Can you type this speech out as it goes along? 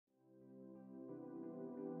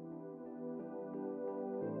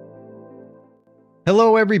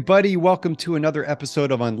Hello, everybody. Welcome to another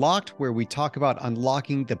episode of Unlocked, where we talk about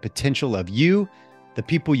unlocking the potential of you, the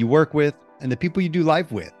people you work with, and the people you do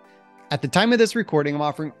life with. At the time of this recording, I'm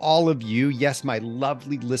offering all of you, yes, my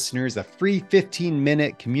lovely listeners, a free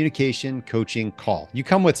 15-minute communication coaching call. You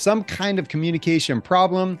come with some kind of communication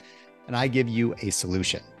problem, and I give you a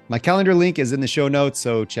solution. My calendar link is in the show notes,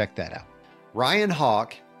 so check that out. Ryan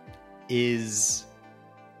Hawk is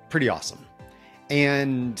pretty awesome.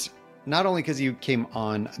 And not only because he came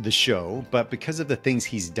on the show, but because of the things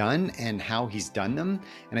he's done and how he's done them.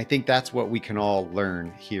 And I think that's what we can all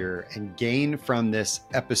learn here and gain from this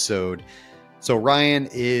episode. So Ryan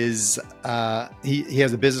is, he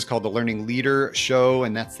has a business called The Learning Leader Show,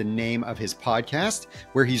 and that's the name of his podcast,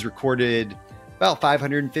 where he's recorded about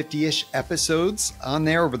 550-ish episodes on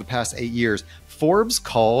there over the past 8 years. Forbes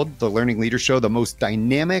called The Learning Leader Show the most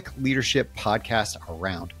dynamic leadership podcast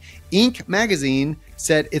around. Inc. magazine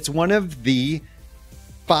said it's one of the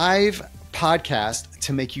 5 podcasts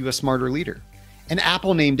to make you a smarter leader. And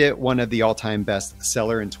Apple named it one of the all-time best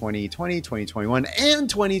seller in 2020, 2021, and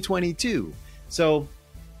 2022. So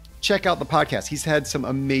check out the podcast. He's had some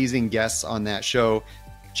amazing guests on that show.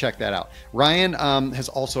 Check that out. Ryan has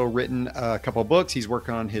also written a couple of books. He's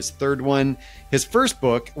working on his 3rd one. His first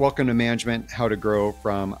book, Welcome to Management, How to Grow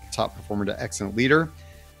from Top Performer to Excellent Leader,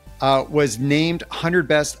 was named 100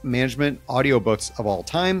 Best Management Audiobooks of All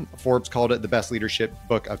Time. Forbes called it the best leadership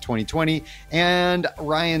book of 2020. And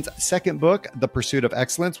Ryan's second book, The Pursuit of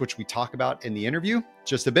Excellence, which we talk about in the interview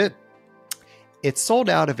just a bit, it sold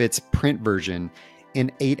out of its print version in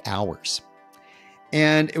 8 hours.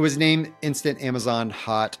 And it was named Instant Amazon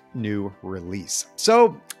Hot New Release.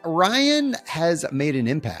 So Ryan has made an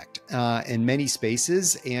impact in many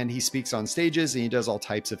spaces, and he speaks on stages and he does all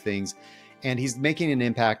types of things. And he's making an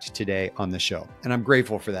impact today on the show. And I'm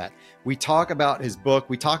grateful for that. We talk about his book.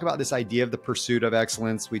 We talk about this idea of the pursuit of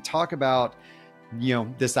excellence. We talk about,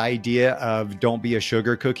 this idea of don't be a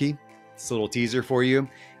sugar cookie. It's a little teaser for you.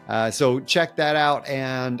 So check that out,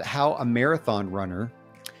 and how a marathon runner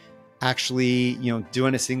actually,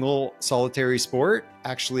 doing a single solitary sport,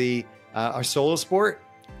 actually a solo sport,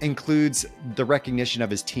 includes the recognition of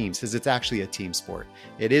his team, says it's actually a team sport.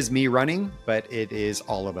 It is me running, but it is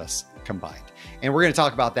all of us combined. And we're going to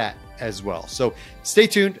talk about that as well. So stay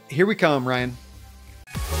tuned. Here we come, Ryan.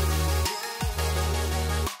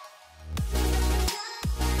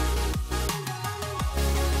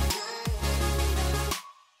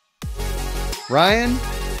 Ryan,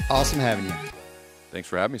 awesome having you. Thanks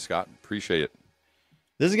for having me, Scott. Appreciate it.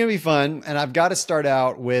 This is going to be fun. And I've got to start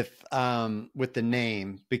out with the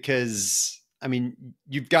name, because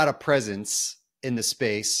you've got a presence in the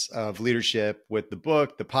space of leadership with the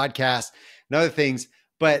book, the podcast, and other things.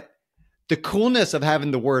 But the coolness of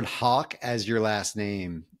having the word Hawk as your last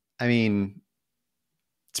name,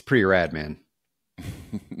 it's pretty rad, man.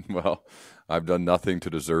 Well, I've done nothing to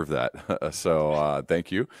deserve that. So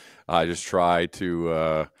thank you. I just try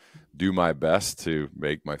to do my best to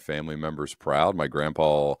make my family members proud. My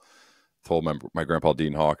grandpa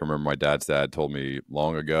Dean Hawk, I remember my dad's dad told me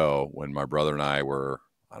long ago when my brother and I were,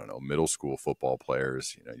 middle school football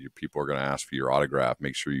players, people are going to ask for your autograph.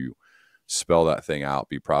 Make sure you spell that thing out.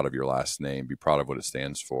 Be proud of your last name. Be proud of what it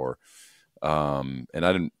stands for. And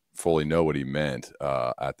I didn't fully know what he meant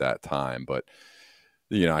at that time. But,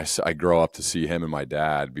 I grow up to see him and my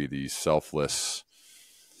dad be these selfless,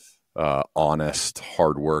 honest,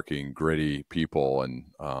 hardworking, gritty people. And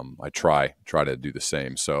I try to do the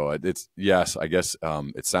same. So yes, I guess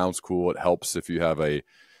it sounds cool. It helps if you have a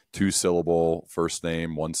 2-syllable first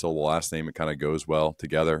name, 1-syllable last name. It kind of goes well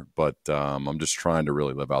together. But I'm just trying to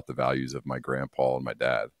really live out the values of my grandpa and my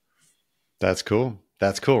dad. That's cool.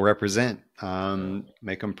 That's cool. Represent.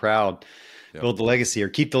 Make them proud. Yep. Build the legacy, or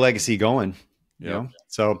keep the legacy going. Yep.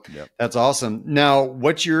 So That's awesome. Now,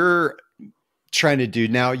 what you're trying to do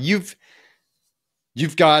now, you've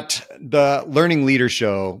got the Learning Leader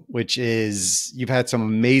Show, which is, you've had some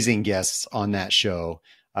amazing guests on that show.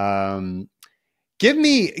 Give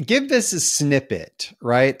this a snippet,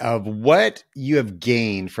 right, of what you have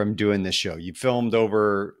gained from doing this show. You filmed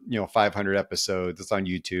over, 500 episodes. It's on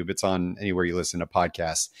YouTube. It's on anywhere you listen to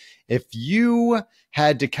podcasts. If you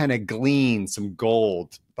had to kind of glean some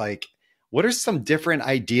gold, like, what are some different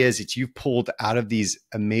ideas that you've pulled out of these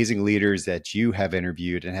amazing leaders that you have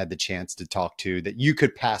interviewed and had the chance to talk to that you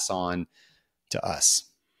could pass on to us?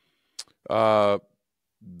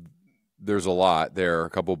 There's a lot there, a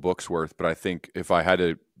couple of books worth, but I think if I had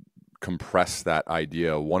to compress that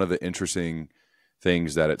idea, one of the interesting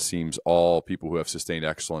things that it seems all people who have sustained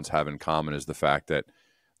excellence have in common is the fact that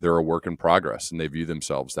they're a work in progress and they view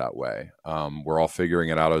themselves that way. We're all figuring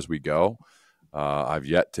it out as we go. I've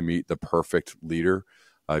yet to meet the perfect leader.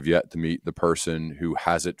 I've yet to meet the person who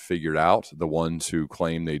has it figured out. The ones who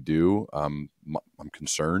claim they do, I'm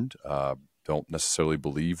concerned. Don't necessarily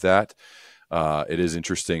believe that. It is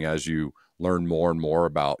interesting as you learn more and more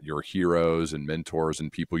about your heroes and mentors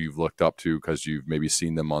and people you've looked up to because you've maybe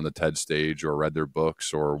seen them on the TED stage or read their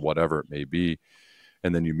books or whatever it may be.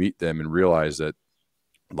 And then you meet them and realize that,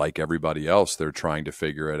 like everybody else, they're trying to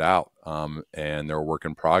figure it out, and they're a work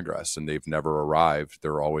in progress, and they've never arrived.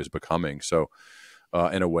 They're always becoming. So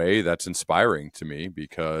in a way, that's inspiring to me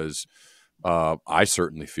because I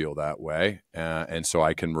certainly feel that way. And so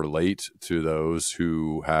I can relate to those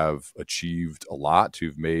who have achieved a lot,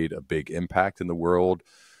 who've made a big impact in the world,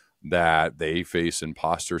 that they face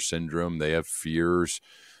imposter syndrome. They have fears.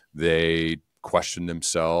 They question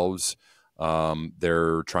themselves.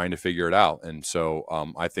 They're trying to figure it out. And so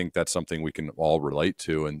I think that's something we can all relate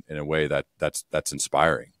to in a way that's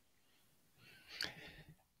inspiring.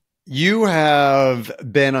 You have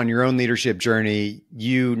been on your own leadership journey.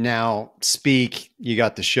 You now speak, you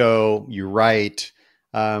got the show, you write,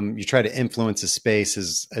 you try to influence the space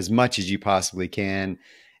as much as you possibly can.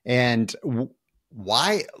 And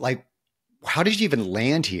why, like, how did you even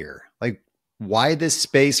land here? Like, why this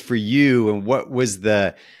space for you? And what was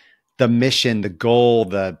the mission, the goal,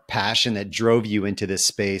 the passion that drove you into this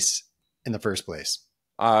space in the first place?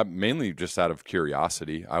 Mainly just out of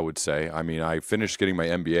curiosity, I would say. I mean, I finished getting my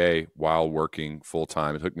MBA while working full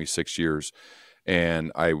time. It took me 6 years,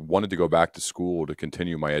 and I wanted to go back to school to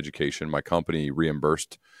continue my education. My company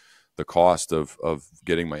reimbursed the cost of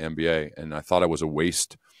getting my MBA, and I thought it was a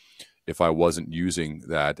waste if I wasn't using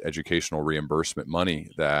that educational reimbursement money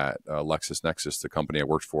that LexisNexis, the company I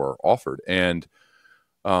worked for, offered. And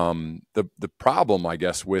the problem, I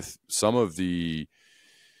guess, with some of the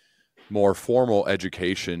more formal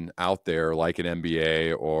education out there, like an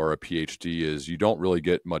MBA or a PhD, is you don't really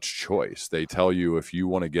get much choice. They tell you if you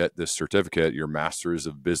want to get this certificate, your Master's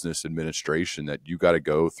of Business Administration, that you got to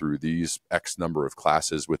go through these X number of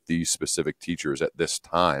classes with these specific teachers at this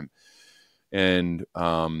time. And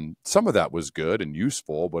some of that was good and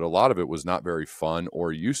useful, but a lot of it was not very fun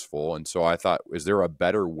or useful. And so I thought, is there a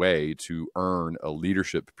better way to earn a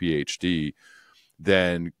leadership PhD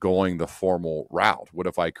than going the formal route? What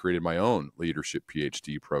if I created my own leadership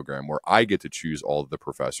PhD program where I get to choose all of the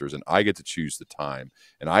professors and I get to choose the time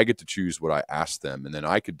and I get to choose what I ask them, and then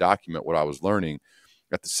I could document what I was learning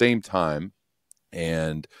at the same time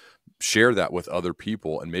and share that with other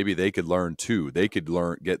people, and maybe they could learn too. They could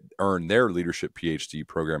earn their leadership PhD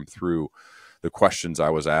program through the questions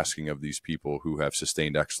I was asking of these people who have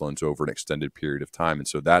sustained excellence over an extended period of time. And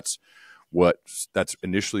so that's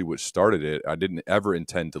initially what started it. I didn't ever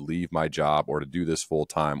intend to leave my job or to do this full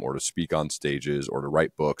time or to speak on stages or to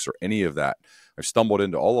write books or any of that. I stumbled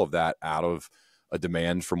into all of that out of a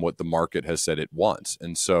demand from what the market has said it wants.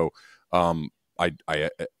 And so I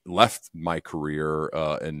left my career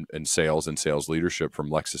in sales and sales leadership from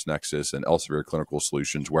LexisNexis and Elsevier Clinical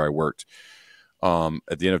Solutions, where I worked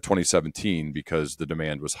at the end of 2017, because the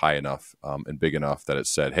demand was high enough and big enough that it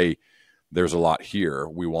said, hey, there's a lot here.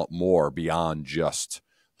 We want more beyond just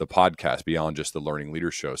the podcast, beyond just the Learning Leader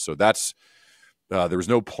Show. So that's there was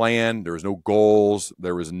no plan, there was no goals,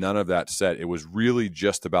 there was none of that set. It was really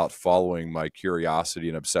just about following my curiosity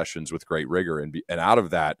and obsessions with great rigor, and out of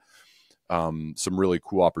that, some really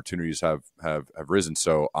cool opportunities have risen.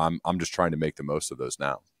 So I'm just trying to make the most of those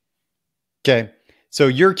now. Okay, so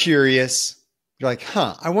you're curious. You're like,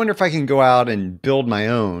 I wonder if I can go out and build my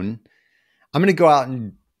own. I'm going to go out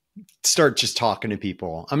and start just talking to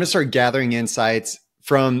people. I'm going to start gathering insights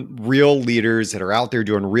from real leaders that are out there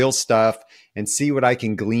doing real stuff and see what I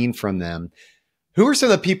can glean from them. Who are some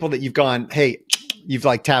of the people that you've gone, hey, you've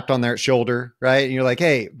like tapped on their shoulder, right? And you're like,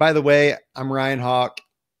 hey, by the way, I'm Ryan Hawk,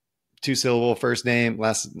 2-syllable first name,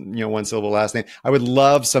 last, 1-syllable last name. I would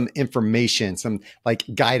love some information, some like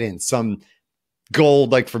guidance, some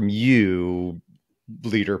gold, like from you,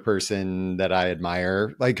 leader person that I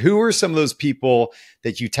admire. Like, who are some of those people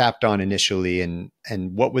that you tapped on initially, and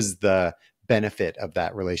what was the benefit of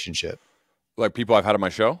that relationship? Like people I've had on my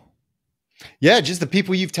show? Yeah, just the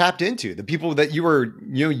people you've tapped into, the people that you were,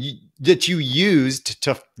 that you used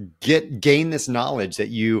to gain this knowledge that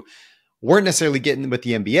you weren't necessarily getting with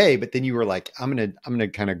the MBA, but then you were like, I'm gonna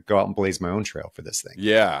kind of go out and blaze my own trail for this thing.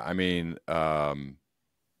 Yeah, I mean,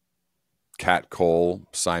 Kat Cole,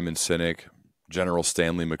 Simon Sinek, General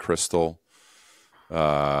Stanley McChrystal,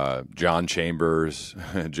 John Chambers,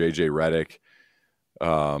 JJ Redick,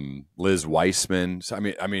 Liz Weissman. So,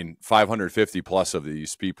 I mean, 550 plus of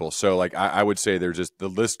these people. So like, I would say there's just, the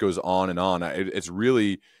list goes on and on. It's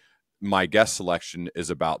really my guest selection is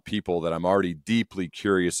about people that I'm already deeply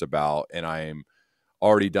curious about, and I am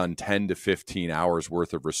already done 10 to 15 hours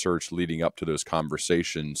worth of research leading up to those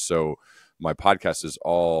conversations. So my podcast is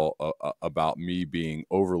all about me being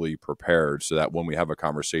overly prepared so that when we have a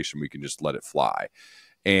conversation, we can just let it fly.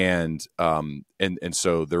 And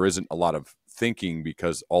so there isn't a lot of thinking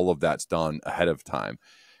because all of that's done ahead of time.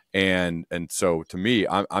 And so to me,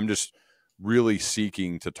 I'm just really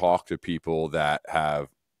seeking to talk to people that have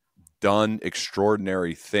done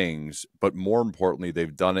extraordinary things, but more importantly,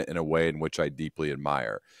 they've done it in a way in which I deeply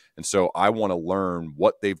admire. And so I want to learn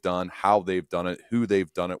what they've done, how they've done it, who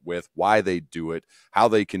they've done it with, why they do it, how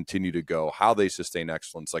they continue to go, how they sustain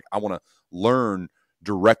excellence. Like, I want to learn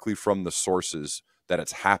directly from the sources that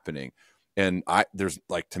it's happening. And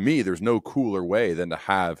to me, there's no cooler way than to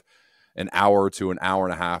have an hour to an hour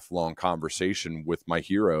and a half long conversation with my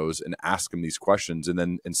heroes and ask them these questions. And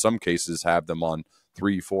then in some cases have them on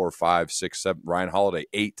 3, 4, 5, 6, 7, Ryan Holiday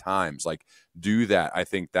 8 times. Like, do that. I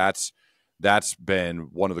think that's been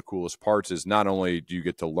one of the coolest parts, is not only do you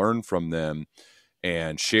get to learn from them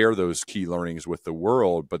and share those key learnings with the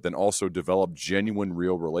world, but then also develop genuine,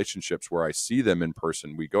 real relationships where I see them in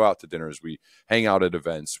person. We go out to dinners, we hang out at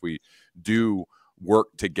events, we do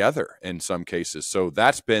work together in some cases. So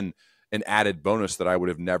that's been an added bonus that I would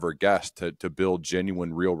have never guessed, to build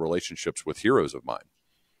genuine, real relationships with heroes of mine.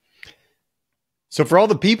 So for all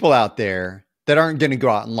the people out there that aren't going to go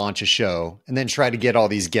out and launch a show and then try to get all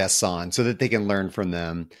these guests on so that they can learn from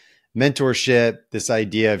them, mentorship, this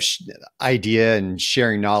idea of idea and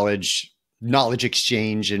sharing knowledge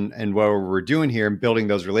exchange, and what we're doing here and building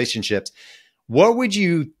those relationships, what would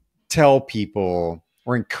you tell people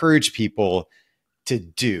or encourage people to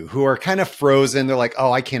do who are kind of frozen? They're like,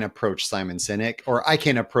 oh, I can't approach Simon Sinek, or I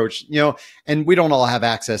can't approach, and we don't all have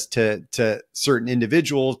access to certain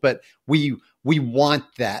individuals, but we want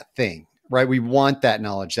that thing, right? We want that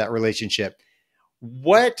knowledge, that relationship.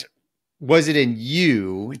 What was it in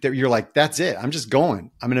you that you're like, that's it, I'm just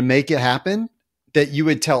going, I'm going to make it happen, that you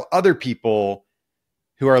would tell other people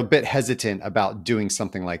who are a bit hesitant about doing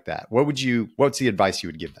something like that? What's the advice you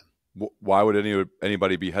would give them? Why would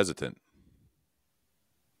anybody be hesitant?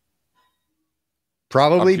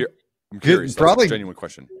 Probably, I'm curious. Probably that's a genuine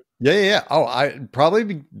question. Yeah. Oh, I probably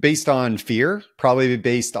be based on fear. Probably be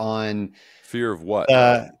based on fear of what?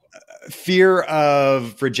 Fear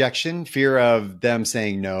of rejection. Fear of them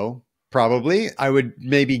saying no. Probably, I would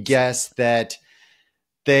maybe guess that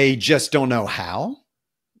they just don't know how.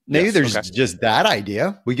 Maybe there's just that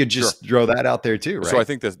idea. We could just throw that out there too, right? So I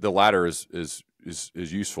think that the latter is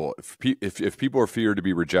useful. If people are feared to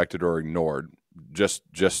be rejected or ignored, just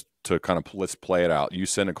to kind of, let's play it out. You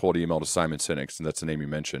send a cold email to Simon Sinek, and that's the name you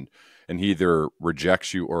mentioned, and he either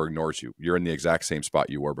rejects you or ignores you. You're in the exact same spot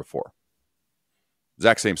you were before.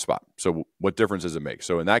 Exact same spot. So what difference does it make?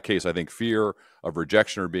 So in that case, I think fear of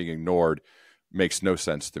rejection or being ignored makes no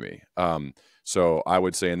sense to me. So I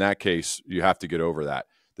would say in that case, you have to get over that.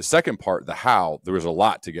 The second part, the how, there was a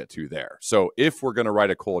lot to get to there. So if we're going to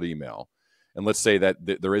write a cold email, and let's say that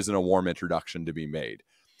there isn't a warm introduction to be made,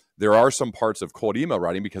 there are some parts of cold email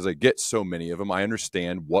writing, because I get so many of them, I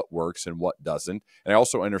understand what works and what doesn't. And I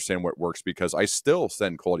also understand what works because I still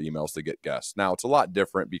send cold emails to get guests. Now, it's a lot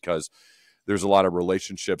different because there's a lot of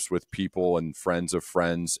relationships with people and friends of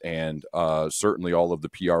friends, and certainly all of the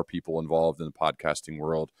PR people involved in the podcasting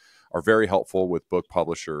world are very helpful with book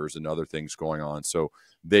publishers and other things going on. So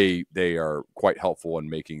they are quite helpful in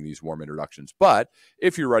making these warm introductions. But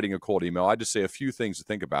if you're writing a cold email, I'd just say a few things to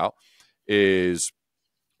think about is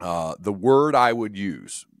the word I would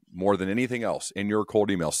use more than anything else in your cold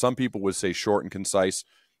email. Some people would say short and concise.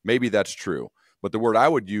 Maybe that's true. But the word I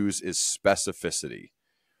would use is specificity.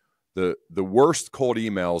 The worst cold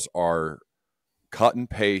emails are cut and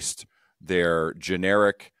paste. They're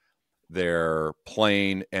generic. They're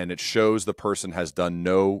plain. And it shows the person has done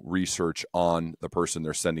no research on the person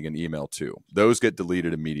they're sending an email to. Those get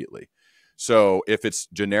deleted immediately. So if it's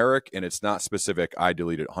generic and it's not specific, I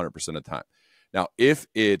delete it 100% of the time. Now, if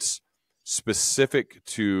it's specific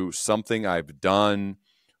to something I've done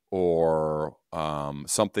or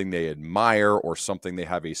something they admire or something they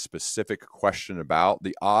have a specific question about,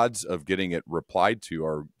 the odds of getting it replied to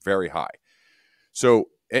are very high. So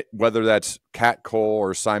whether that's Kat Cole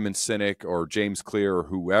or Simon Sinek or James Clear or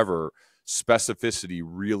whoever, specificity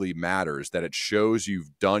really matters, that it shows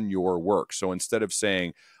you've done your work. So instead of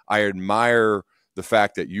saying, I admire the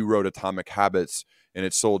fact that you wrote Atomic Habits and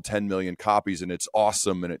it sold 10 million copies and it's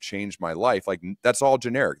awesome and it changed my life, like that's all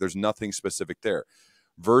generic. There's nothing specific there.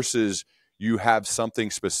 Versus you have something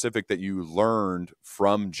specific that you learned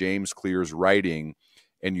from James Clear's writing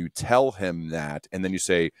and you tell him that, and then you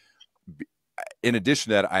say, in addition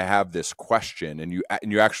to that, I have this question, and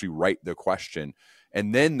you actually write the question.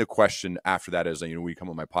 And then the question after that is, will you come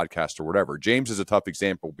on my podcast or whatever? James is a tough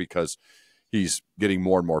example because he's getting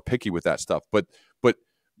more and more picky with that stuff. But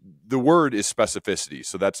the word is specificity.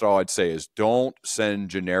 So that's all I'd say is don't send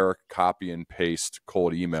generic copy and paste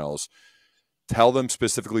cold emails. Tell them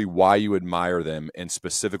specifically why you admire them and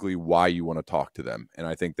specifically why you want to talk to them. And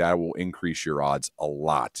I think that will increase your odds a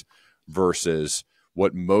lot versus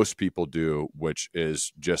what most people do, which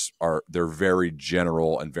is they're very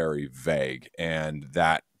general and very vague. And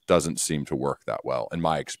that doesn't seem to work that well in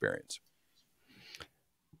my experience.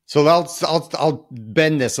 So I'll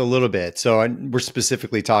bend this a little bit. So we're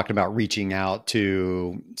specifically talking about reaching out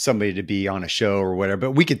to somebody to be on a show or whatever,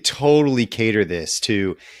 but we could totally cater this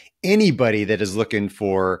to anybody that is looking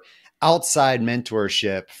for outside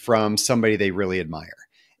mentorship from somebody they really admire.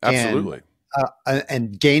 Absolutely.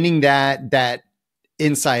 And gaining that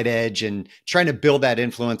inside edge and trying to build that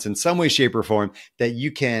influence in some way, shape, or form that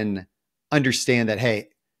you can understand that, hey,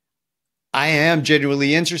 I am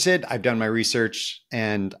genuinely interested. I've done my research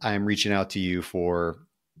and I'm reaching out to you for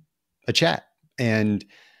a chat. And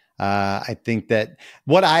I think that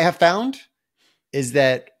what I have found is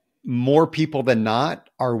that more people than not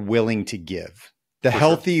are willing to give. The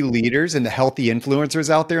healthy leaders and the healthy influencers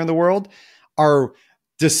out there in the world are,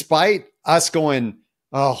 despite us going,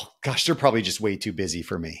 oh gosh, they're probably just way too busy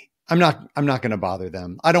for me. I'm not going to bother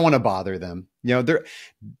them. I don't want to bother them.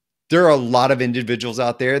 There are a lot of individuals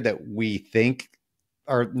out there that we think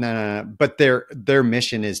are, but their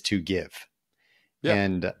mission is to give. Yeah.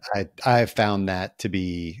 And I've found that to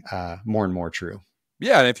be more and more true.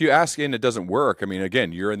 Yeah. And if you ask and it doesn't work, I mean,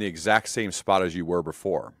 again, you're in the exact same spot as you were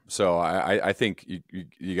before. So I think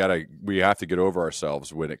we have to get over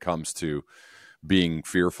ourselves when it comes to being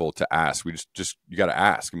fearful to ask. We you got to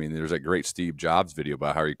ask. I mean, there's that great Steve Jobs video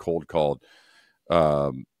about how he cold called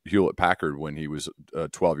Hewlett Packard when he was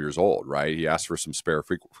 12 years old, right? He asked for some spare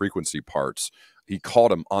frequency parts. He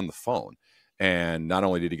called him on the phone. And not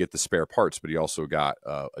only did he get the spare parts, but he also got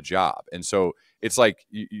a job. And so it's like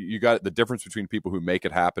you got the difference between people who make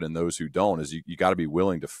it happen and those who don't is you got to be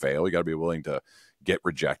willing to fail. You got to be willing to get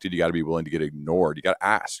rejected. You got to be willing to get ignored. You got to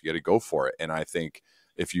ask. You got to go for it. And I think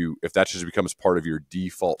if that just becomes part of your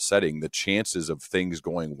default setting, the chances of things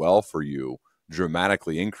going well for you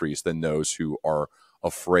dramatically increase than those who are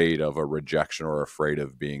afraid of a rejection or afraid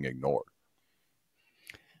of being ignored.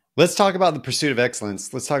 Let's talk about the pursuit of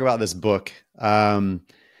excellence. Let's talk about this book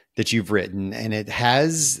that you've written, and it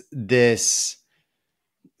has this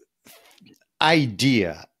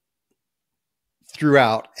idea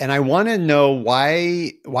throughout. And I want to know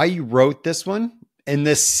why you wrote this one in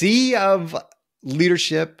the sea of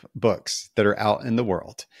leadership books that are out in the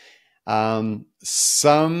world.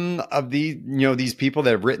 Some of these people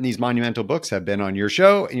that have written these monumental books have been on your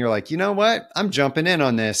show, and you're like, you know what? I'm jumping in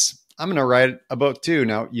on this. I'm going to write a book too.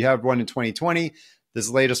 Now you have one in 2020. This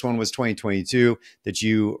latest one was 2022 that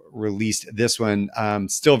you released. This one,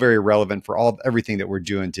 still very relevant for everything that we're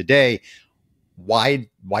doing today. Why'd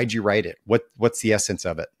you write it? What's the essence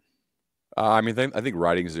of it? I think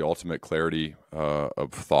writing is the ultimate clarity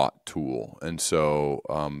of thought tool. And so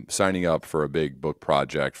signing up for a big book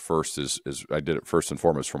project first is I did it first and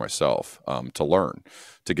foremost for myself, to learn,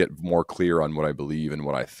 to get more clear on what I believe and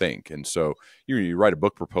what I think. And so you write a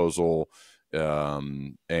book proposal,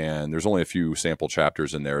 and there's only a few sample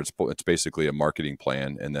chapters in there. It's basically a marketing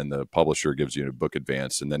plan, and then the publisher gives you a book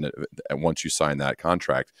advance, and then once you sign that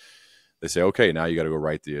contract, they say, okay, now you got to go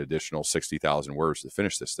write the additional 60,000 words to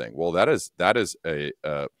finish this thing. Well, that is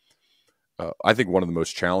I think one of the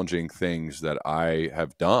most challenging things that I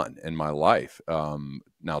have done in my life,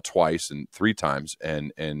 now twice and 3 times,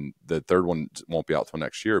 and the third one won't be out till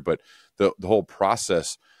next year. But the whole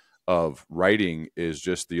process of writing is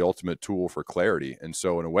just the ultimate tool for clarity. And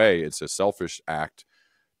so in a way, it's a selfish act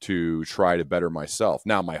to try to better myself.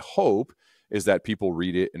 Now, my hope is that people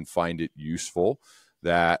read it and find it useful,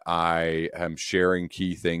 that I am sharing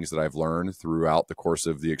key things that I've learned throughout the course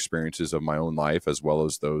of the experiences of my own life, as well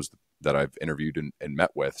as those that I've interviewed and met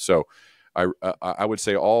with. So I would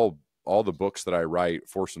say all the books that I write,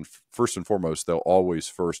 first and foremost, they'll always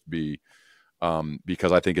first be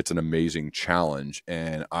because I think it's an amazing challenge.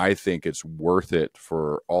 And I think it's worth it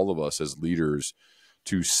for all of us as leaders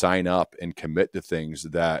to sign up and commit to things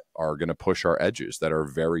that are going to push our edges, that are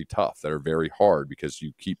very tough, that are very hard, because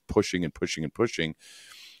you keep pushing and pushing and pushing.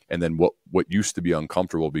 And then what used to be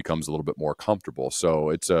uncomfortable becomes a little bit more comfortable. So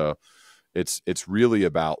it's really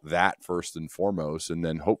about that first and foremost. And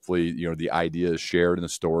then hopefully, the ideas shared and the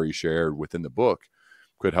story shared within the book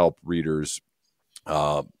could help readers,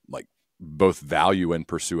 both value and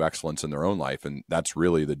pursue excellence in their own life. And that's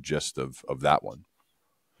really the gist of that one.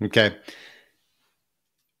 Okay.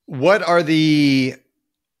 What are the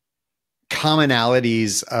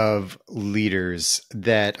commonalities of leaders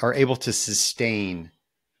that are able to sustain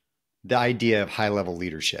the idea of high-level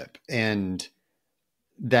leadership and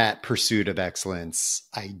that pursuit of excellence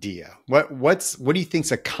idea? What do you think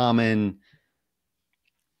is a common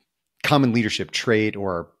leadership trait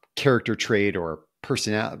or character trait or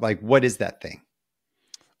personality? Like, what is that thing?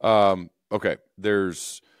 Okay.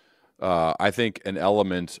 There's, I think, an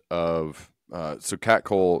element of, so Kat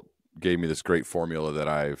Cole gave me this great formula that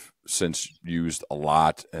I've since used a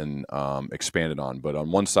lot and expanded on. But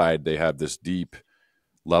on one side, they have this deep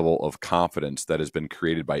level of confidence that has been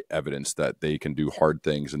created by evidence that they can do hard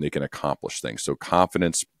things and they can accomplish things. So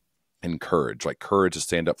confidence and courage, like courage to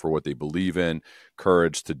stand up for what they believe in,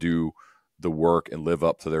 courage to do the work and live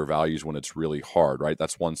up to their values when it's really hard, right?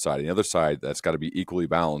 That's one side. And the other side that's got to be equally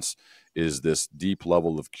balanced is this deep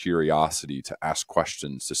level of curiosity to ask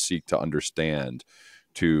questions, to seek to understand,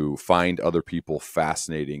 to find other people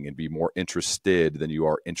fascinating and be more interested than you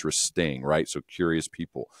are interesting, right? So curious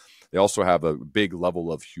people. They also have a big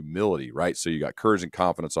level of humility, right? So you got courage and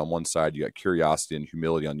confidence on one side, you got curiosity and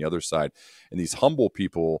humility on the other side. And these humble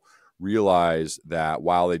people realize that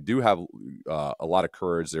while they do have a lot of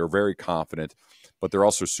courage, they're very confident, but they're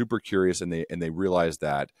also super curious, and they realize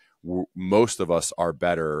that most of us are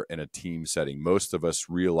better in a team setting. Most of us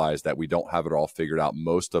realize that we don't have it all figured out.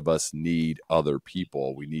 Most of us need other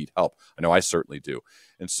people. We need help. I know I certainly do.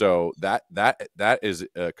 And so that is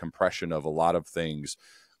a compression of a lot of things.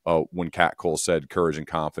 When Kat Cole said courage and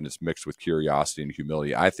confidence mixed with curiosity and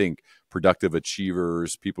humility, I think productive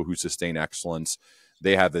achievers, people who sustain excellence,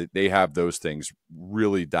 they have those things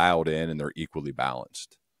really dialed in, and they're equally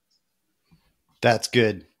balanced. That's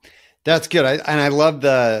good. That's good. I love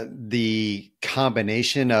the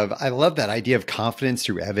combination of, I love that idea of confidence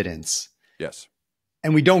through evidence. Yes.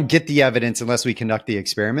 And we don't get the evidence unless we conduct the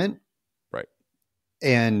experiment. Right.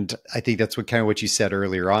 And I think that's what you said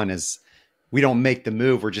earlier on is we don't make the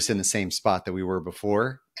move. We're just in the same spot that we were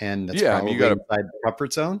before. And that's probably inside the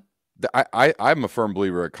comfort zone. I'm a firm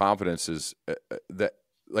believer that confidence is that,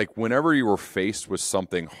 like, whenever you were faced with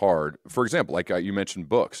something hard, for example, like you mentioned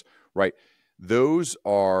books, right? Those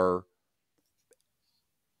are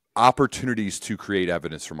opportunities to create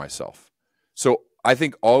evidence for myself. So I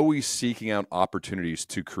think always seeking out opportunities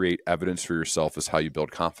to create evidence for yourself is how you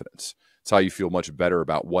build confidence. It's how you feel much better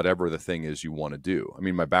about whatever the thing is you want to do. I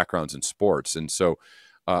mean, my background's in sports, and so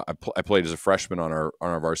I played as a freshman on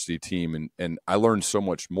our varsity team, and I learned so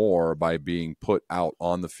much more by being put out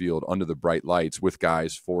on the field under the bright lights with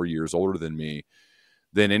guys 4 years older than me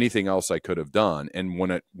than anything else I could have done. And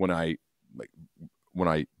when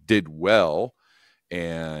I did well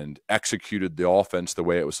and executed the offense the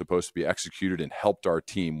way it was supposed to be executed and helped our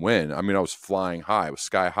team win, I mean, I was flying high, I was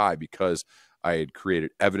sky high because I had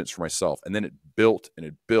created evidence for myself. And then it built and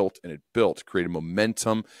it built and it built, created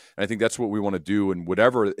momentum. And I think that's what we want to do. And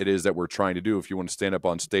whatever it is that we're trying to do, if you want to stand up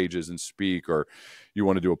on stages and speak, or you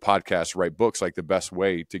want to do a podcast, write books, like the best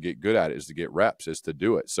way to get good at it is to get reps, is to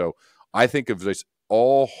do it. So I think of this,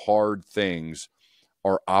 all hard things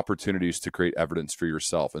are opportunities to create evidence for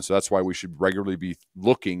yourself. And so that's why we should regularly be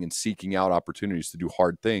looking and seeking out opportunities to do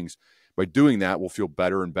hard things. By doing that, we'll feel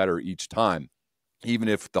better and better each time. Even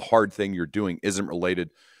if the hard thing you're doing isn't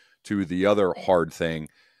related to the other hard thing,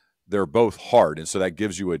 they're both hard. And so that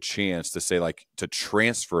gives you a chance to say, like, to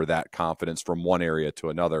transfer that confidence from one area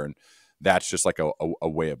to another. And that's just like a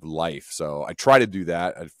way of life. So I try to do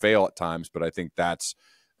that. I fail at times, but I think that's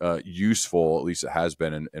useful. At least it has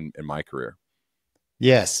been in my career.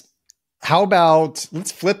 Yes. How about,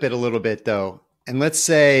 let's flip it a little bit though. And let's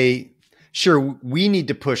say, sure, we need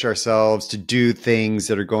to push ourselves to do things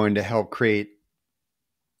that are going to help create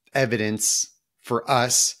evidence for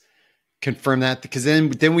us, confirm that, because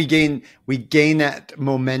then we gain that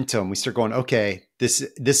momentum. We start going, okay, this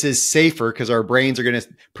is safer because our brains are going to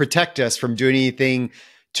protect us from doing anything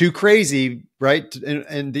too crazy, right?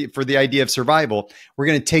 And for the idea of survival, we're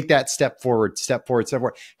going to take that step forward.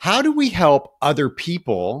 How do we help other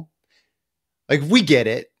people? Like, we get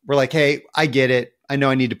it. We're like, hey, I get it. I know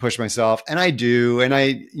I need to push myself, and I do. And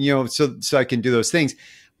I, so I can do those things.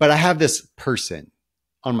 But I have this person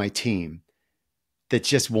on my team that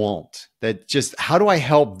just won't. How do I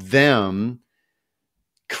help them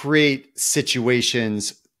create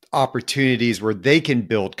situations, opportunities where they can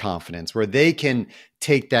build confidence, where they can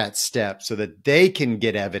take that step so that they can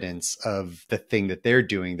get evidence of the thing that they're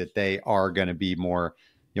doing, that they are going to be more,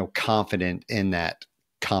 confident in that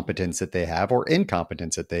competence that they have or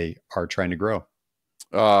incompetence that they are trying to grow?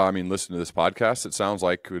 I mean, listen to this podcast. It sounds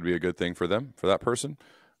like it would be a good thing for them, for that person.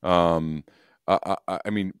 Um, I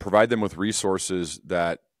mean, provide them with resources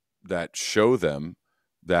that show them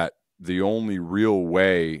that the only real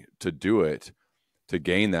way to do it, to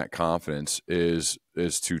gain that confidence, is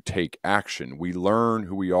to take action. We learn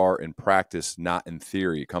who we are in practice, not in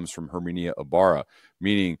theory. It comes from Herminia Ibarra,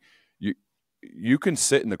 meaning you can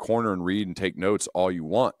sit in the corner and read and take notes all you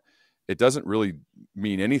want. It doesn't really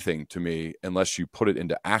mean anything to me unless you put it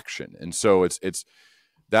into action. And so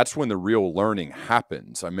that's when the real learning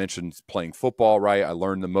happens. I mentioned playing football, right? I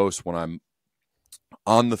learn the most when I'm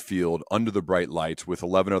on the field under the bright lights with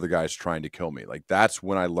 11 other guys trying to kill me. Like, that's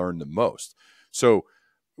when I learn the most. So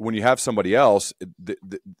when you have somebody else,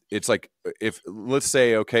 it's like, if, let's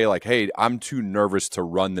say, okay, like, hey, I'm too nervous to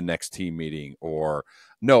run the next team meeting, or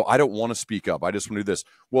no, I don't want to speak up, I just want to do this.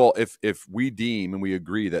 Well, if we deem and we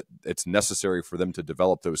agree that it's necessary for them to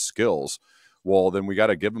develop those skills, well, then we got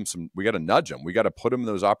to give them we got to nudge them. We got to put them in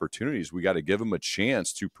those opportunities. We got to give them a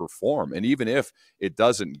chance to perform. And even if it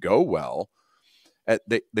doesn't go well,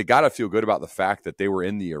 they got to feel good about the fact that they were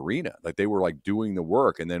in the arena, like they were like doing the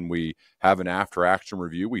work. And then we have an after action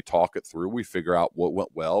review. We talk it through. We figure out what went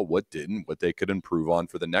well, what didn't, what they could improve on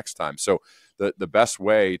for the next time. So the best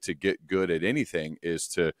way to get good at anything is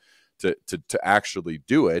to actually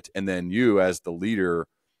do it. And then you, as the leader,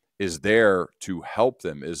 is there to help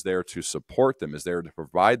them, is there to support them, is there to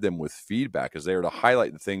provide them with feedback, is there to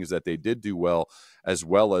highlight the things that they did do well as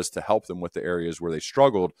to help them with the areas where they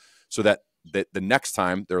struggled, so that the next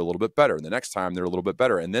time they're a little bit better, and the next time they're a little bit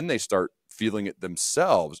better. And then they start feeling it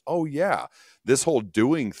themselves. Oh yeah, this whole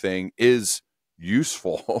doing thing is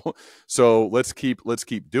useful. So let's keep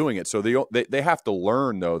doing it. So they have to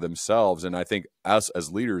learn, though, themselves. And I think us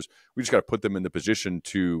as leaders, we just got to put them in the position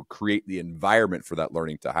to create the environment for that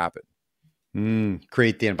learning to happen.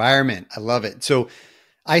 Create the environment. I love it. So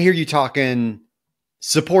I hear you talking,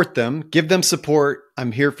 support them, give them support.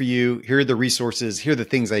 I'm here for you. Here are the resources. Here are the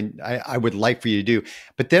things I would like for you to do.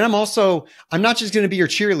 But then I'm not just going to be your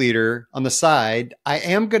cheerleader on the side. I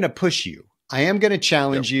am going to push you. I am going to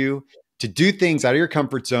challenge you to do things out of your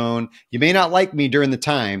comfort zone. You may not like me during the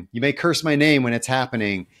time. You may curse my name when it's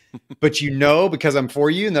happening, but because I'm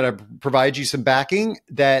for you and that I provide you some backing,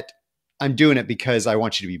 that I'm doing it because I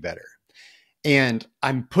want you to be better. And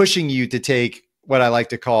I'm pushing you to take what I like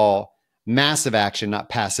to call massive action, not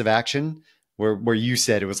passive action, where you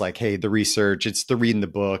said it was like, hey, the research, it's the reading the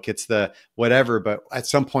book, it's the whatever. But at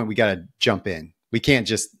some point we got to jump in. We can't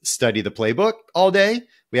just study the playbook all day.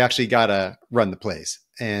 We actually got to run the plays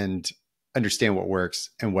and understand what works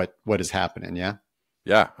and what is happening. Yeah.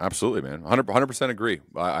 Yeah, absolutely, man. 100% agree.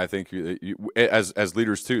 I think as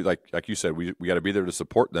leaders too, like you said, we got to be there to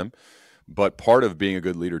support them. But part of being a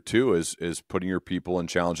good leader too is putting your people in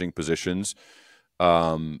challenging positions,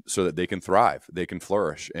 so that they can thrive, they can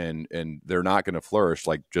flourish, and they're not going to flourish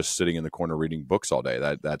like just sitting in the corner reading books all day.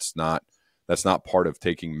 That's not part of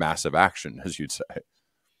taking massive action, as you'd say.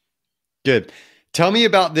 Good. Tell me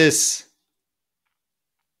about this.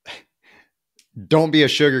 Don't be a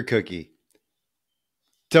sugar cookie.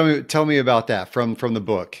 Tell me about that from the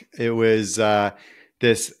book. It was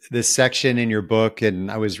this section in your book,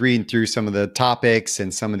 and I was reading through some of the topics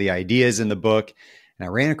and some of the ideas in the book, and I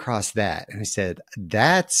ran across that, and I said,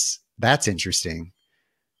 "That's interesting."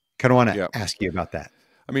 Kind of want to ask you about that.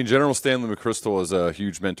 I mean, General Stanley McChrystal is a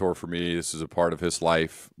huge mentor for me. This is a part of his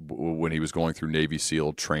life when he was going through Navy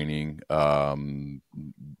SEAL training.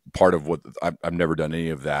 Part of what I've never done any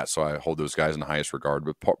of that, so I hold those guys in the highest regard.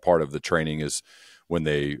 But part of the training is when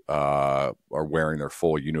they are wearing their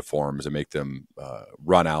full uniforms and make them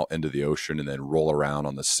run out into the ocean and then roll around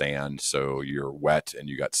on the sand. So you're wet and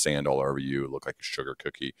you got sand all over you. It looked like a sugar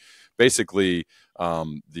cookie. Basically,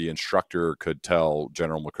 the instructor could tell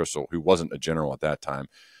General McChrystal, who wasn't a general at that time,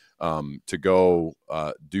 to go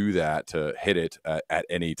do that, to hit it at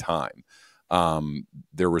any time.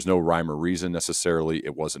 There was no rhyme or reason necessarily.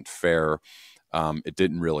 It wasn't fair. It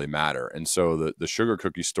didn't really matter. And so the sugar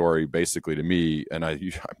cookie story, basically, to me, and I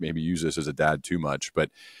maybe use this as a dad too much, but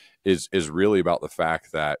is really about the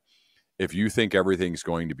fact that if you think everything's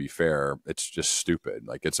going to be fair, it's just stupid.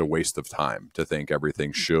 Like, it's a waste of time to think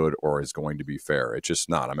everything should or is going to be fair. It's just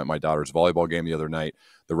not. I'm at my daughter's volleyball game the other night.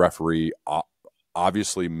 The referee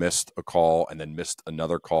obviously missed a call and then missed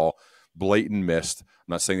another call. Blatant missed. I'm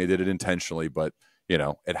not saying they did it intentionally, but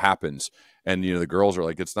it happens. And the girls are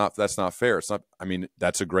like, that's not fair. It's not. I mean,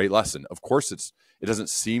 that's a great lesson. Of course, it doesn't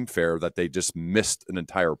seem fair that they just missed an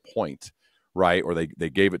entire point, right? Or they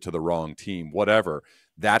gave it to the wrong team, whatever.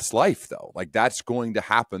 That's life, though. Like, that's going to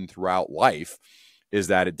happen throughout life, is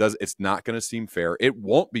that it's not going to seem fair. It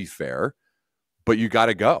won't be fair, but you got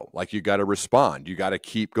to go. Like, you got to respond. You got to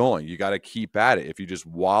keep going. You got to keep at it. If you just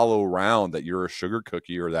wallow around that you're a sugar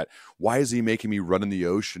cookie, or that, why is he making me run in the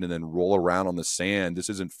ocean and then roll around on the sand? This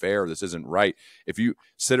isn't fair. This isn't right. If you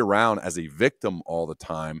sit around as a victim all the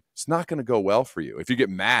time, it's not going to go well for you. If you get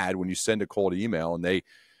mad when you send a cold email and they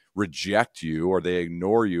reject you or they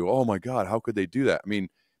ignore you, oh my God, how could they do that? I mean,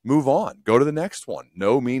 move on, go to the next one.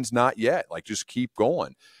 No means not yet. Like, just keep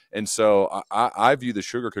going. And so I view the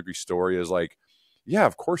sugar cookie story as like, yeah,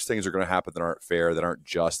 of course things are going to happen that aren't fair, that aren't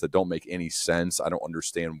just, that don't make any sense. I don't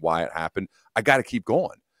understand why it happened. I got to keep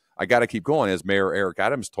going. I got to keep going. As Mayor Eric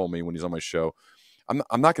Adams told me when he's on my show,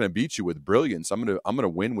 I'm not going to beat you with brilliance. I'm going to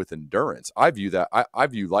win with endurance. I view that. I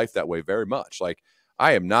view life that way very much. Like,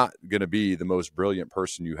 I am not going to be the most brilliant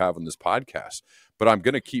person you have on this podcast, but I'm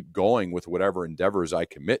going to keep going with whatever endeavors I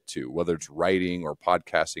commit to, whether it's writing or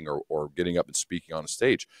podcasting or getting up and speaking on a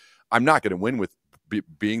stage. I'm not going to win with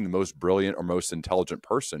being the most brilliant or most intelligent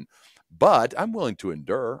person, but I'm willing to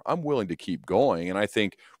endure. I'm willing to keep going. And I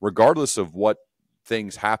think regardless of what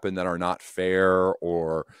things happen that are not fair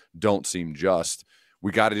or don't seem just,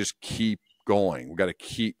 we got to just keep going. We got to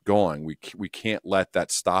keep going. We can't let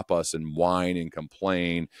that stop us and whine and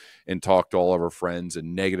complain and talk to all of our friends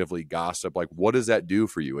and negatively gossip. Like, what does that do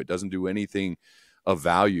for you? It doesn't do anything of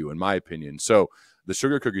value, in my opinion. So the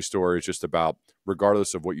sugar cookie story is just about,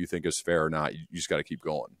 regardless of what you think is fair or not, you just got to keep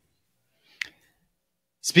going.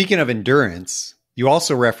 Speaking of endurance, you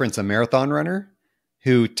also reference a marathon runner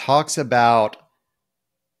who talks about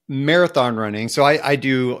marathon running. So I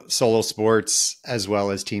do solo sports as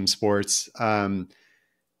well as team sports,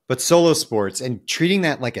 but solo sports, and treating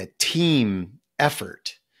that like a team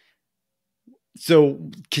effort.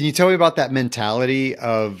 So can you tell me about that mentality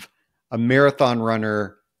of a marathon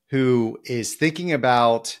runner who is thinking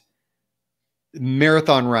about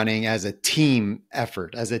marathon running as a team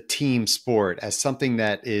effort, as a team sport, as something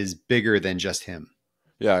that is bigger than just him?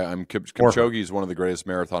 Yeah, Kipchoge is one of the greatest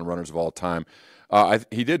marathon runners of all time.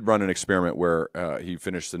 He did run an experiment where he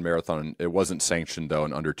finished the marathon. It wasn't sanctioned, though,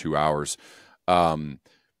 in under 2 hours.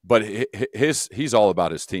 But he's all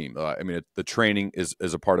about his team. I mean, the training is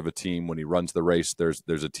a part of a team. When he runs the race, there's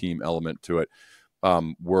a team element to it.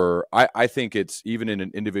 Where I think it's, even in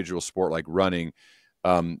an individual sport like running,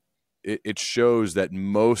 it shows that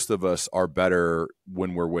most of us are better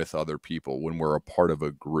when we're with other people, when we're a part of a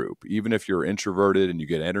group. Even if you're introverted and you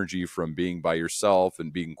get energy from being by yourself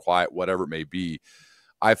and being quiet, whatever it may be,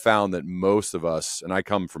 I found that most of us, and I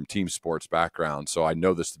come from team sports background, so I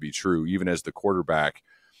know this to be true. Even as the quarterback,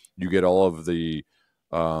 you get all of the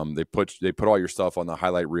they put all your stuff on the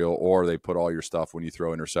highlight reel, or they put all your stuff when you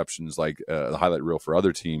throw interceptions, like the highlight reel for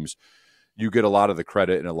other teams. You get a lot of the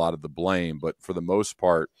credit and a lot of the blame, but for the most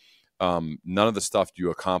part, none of the stuff you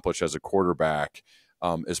accomplish as a quarterback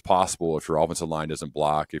is possible if your offensive line doesn't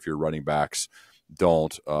block, if your running backs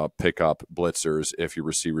don't pick up blitzers, if your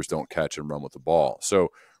receivers don't catch and run with the ball. So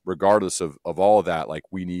regardless of all of that, like,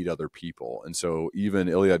 we need other people. And so even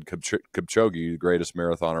Eliud Kipchoge, the greatest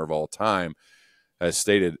marathoner of all time, has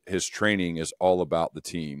stated his training is all about the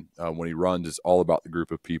team. When he runs, it's all about the group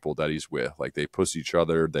of people that he's with. Like, they push each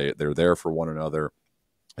other. They're there for one another.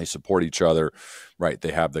 They support each other, right?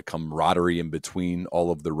 They have the camaraderie in between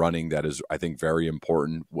all of the running that is, I think, very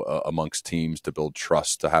important amongst teams, to build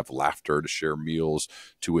trust, to have laughter, to share meals,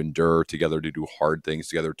 to endure together, to do hard things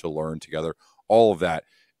together, to learn together. All of that,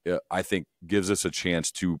 I think, gives us a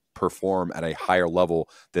chance to perform at a higher level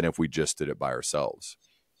than if we just did it by ourselves.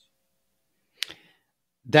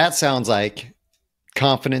 That sounds like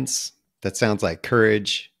confidence. That sounds like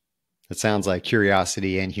courage. That sounds like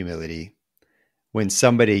curiosity and humility. When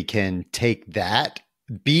somebody can take that,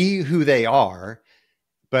 be who they are,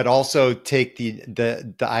 but also take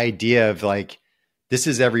the idea of, like, this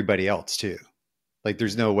is everybody else too. Like,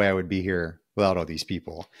 there's no way I would be here without all these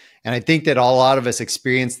people. And I think that a lot of us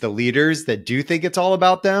experience the leaders that do think it's all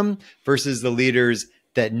about them versus the leaders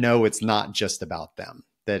that know it's not just about them,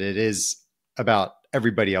 that it is about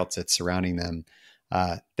everybody else that's surrounding them,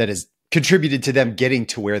 that has contributed to them getting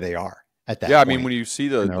to where they are. Yeah, I mean, when you see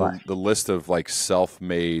the list of, like,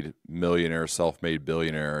 self-made millionaire, self-made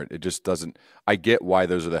billionaire, it just doesn't. I get why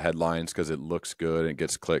those are the headlines, because it looks good and it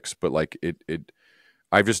gets clicks, but like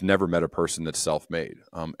I've just never met a person that's self-made.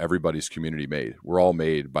 Everybody's community made. We're all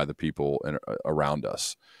made by the people around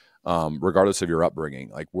us, regardless of your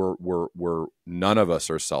upbringing. Like, we're none of us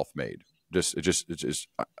are self-made. It's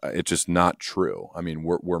just not true. I mean,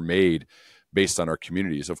 we're made based on our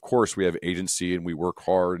communities. Of course, we have agency and we work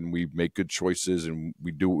hard and we make good choices and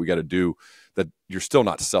we do what we got to do. That you're still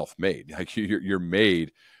not self-made. Like, you're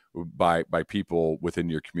made by people within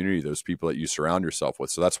your community, those people that you surround yourself with.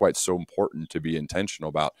 So that's why it's so important to be intentional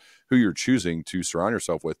about who you're choosing to surround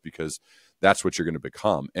yourself with, because that's what you're going to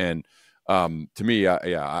become. And to me,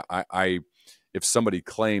 if somebody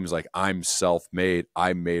claims like I'm self-made,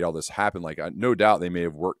 I made all this happen, like no doubt they may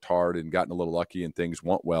have worked hard and gotten a little lucky and things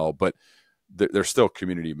went well, but they're still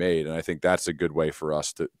community made. And I think that's a good way for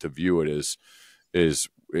us to view it is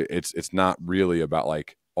it's not really about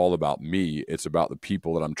like all about me. It's about the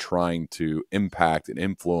people that I'm trying to impact and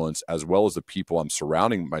influence, as well as the people I'm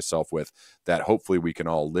surrounding myself with, that hopefully we can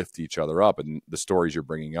all lift each other up. And the stories you're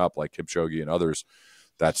bringing up, like Kipchoge and others,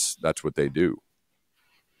 that's what they do.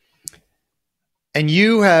 And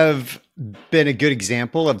you have been a good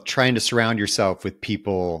example of trying to surround yourself with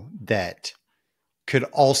people that could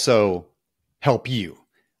also help you.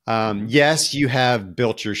 Yes, you have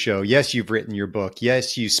built your show. Yes, you've written your book.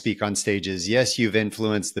 Yes, you speak on stages. Yes, you've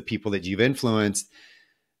influenced the people that you've influenced,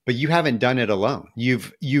 but you haven't done it alone.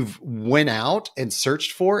 You've went out and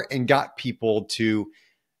searched for and got people to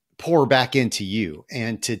pour back into you,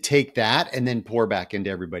 and to take that and then pour back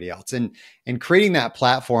into everybody else. And creating that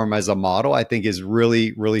platform as a model, I think, is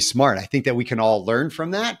really, really smart. I think that we can all learn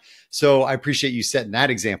from that. So I appreciate you setting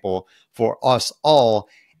that example for us all.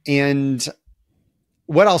 And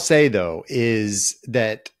what I'll say though is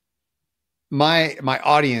that my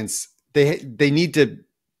audience, they need to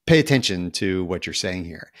pay attention to what you're saying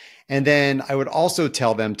here. And then I would also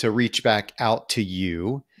tell them to reach back out to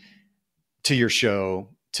you, to your show,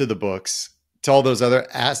 to the books, to all those other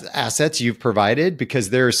assets you've provided, because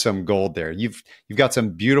there's some gold there. You've got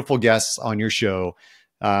some beautiful guests on your show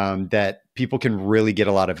that people can really get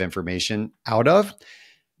a lot of information out of.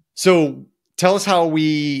 So tell us how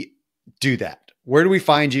we do that. Where do we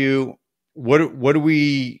find you? What do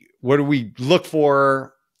we look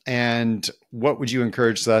for? And what would you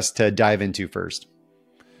encourage us to dive into first?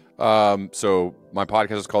 So my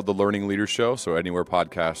podcast is called The Learning Leader Show. So anywhere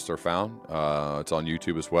podcasts are found, it's on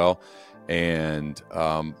YouTube as well. And,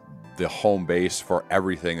 the home base for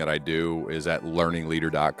everything that I do is at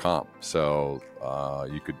learningleader.com. So,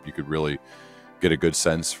 you could really get a good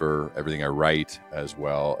sense for everything I write, as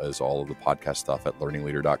well as all of the podcast stuff at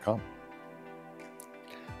learningleader.com.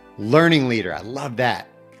 Learning Leader. I love that.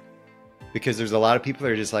 Because there's a lot of people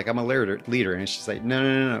that are just like, I'm a leader. And it's just like,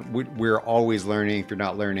 no. We're always learning. If you're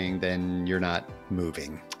not learning, then you're not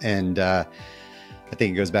moving. And I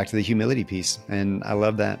think it goes back to the humility piece. And I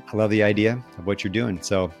love that. I love the idea of what you're doing.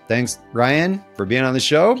 So thanks, Ryan, for being on the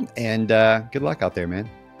show. And good luck out there, man.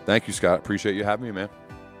 Thank you, Scott. Appreciate you having me, man.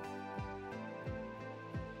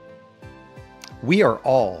 We are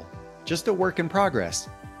all just a work in progress.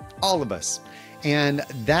 All of us. And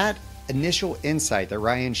that initial insight that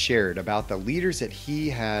Ryan shared about the leaders that he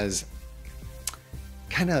has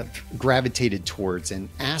kind of gravitated towards and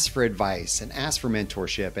asked for advice and asked for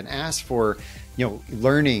mentorship and asked for,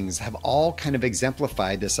 learnings, have all kind of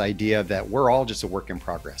exemplified this idea that we're all just a work in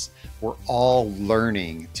progress. We're all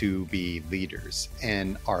learning to be leaders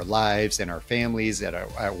in our lives and our families,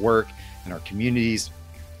 at work, in our communities,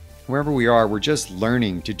 wherever we are, we're just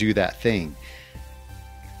learning to do that thing.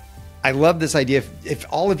 I love this idea. If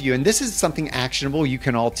all of you, and this is something actionable you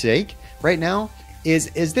can all take right now,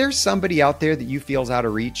 is there somebody out there that you feel is out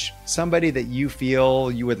of reach? Somebody that you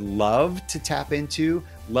feel you would love to tap into,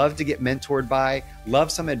 love to get mentored by,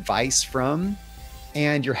 love some advice from,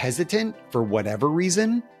 and you're hesitant for whatever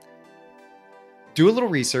reason? Do a little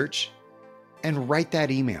research and write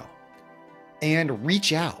that email and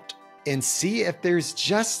reach out and see if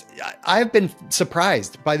there's I've been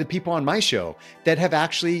surprised by the people on my show that have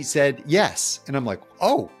actually said yes. And I'm like,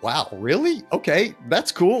 oh, wow, really? Okay,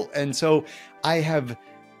 that's cool. And so I have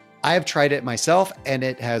tried it myself and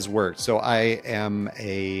it has worked. So I am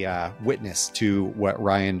a witness to what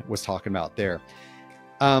Ryan was talking about there.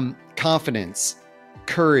 Confidence,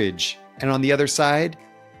 courage, and on the other side,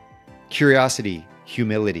 curiosity,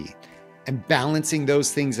 humility, and balancing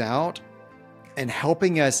those things out and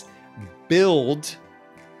helping us build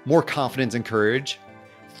more confidence and courage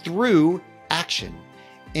through action.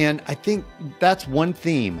 And I think that's one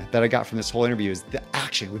theme that I got from this whole interview is the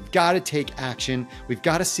action. We've got to take action. We've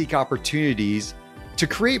got to seek opportunities to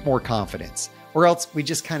create more confidence, or else we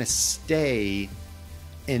just kind of stay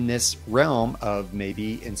in this realm of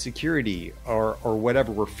maybe insecurity or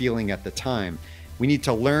whatever we're feeling at the time. We need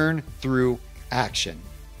to learn through action.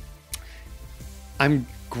 I'm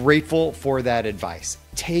grateful for that advice.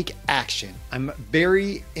 Take action. I'm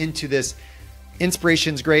very into this.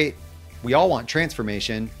 Inspiration's great. We all want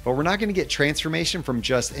transformation, but we're not going to get transformation from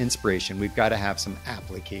just inspiration. We've got to have some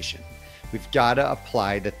application. We've got to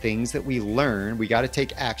apply the things that we learn. We got to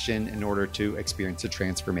take action in order to experience the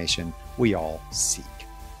transformation we all seek.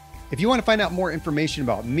 If you want to find out more information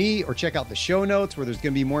about me or check out the show notes where there's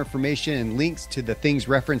going to be more information and links to the things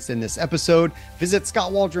referenced in this episode, visit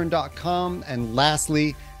SkotWaldron.com. And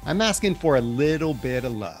lastly, I'm asking for a little bit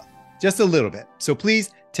of love, just a little bit. So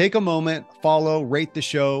please take a moment, follow, rate the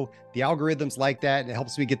show. The algorithms like that. It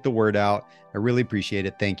helps me get the word out. I really appreciate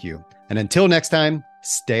it. Thank you. And until next time,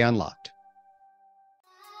 stay unlocked.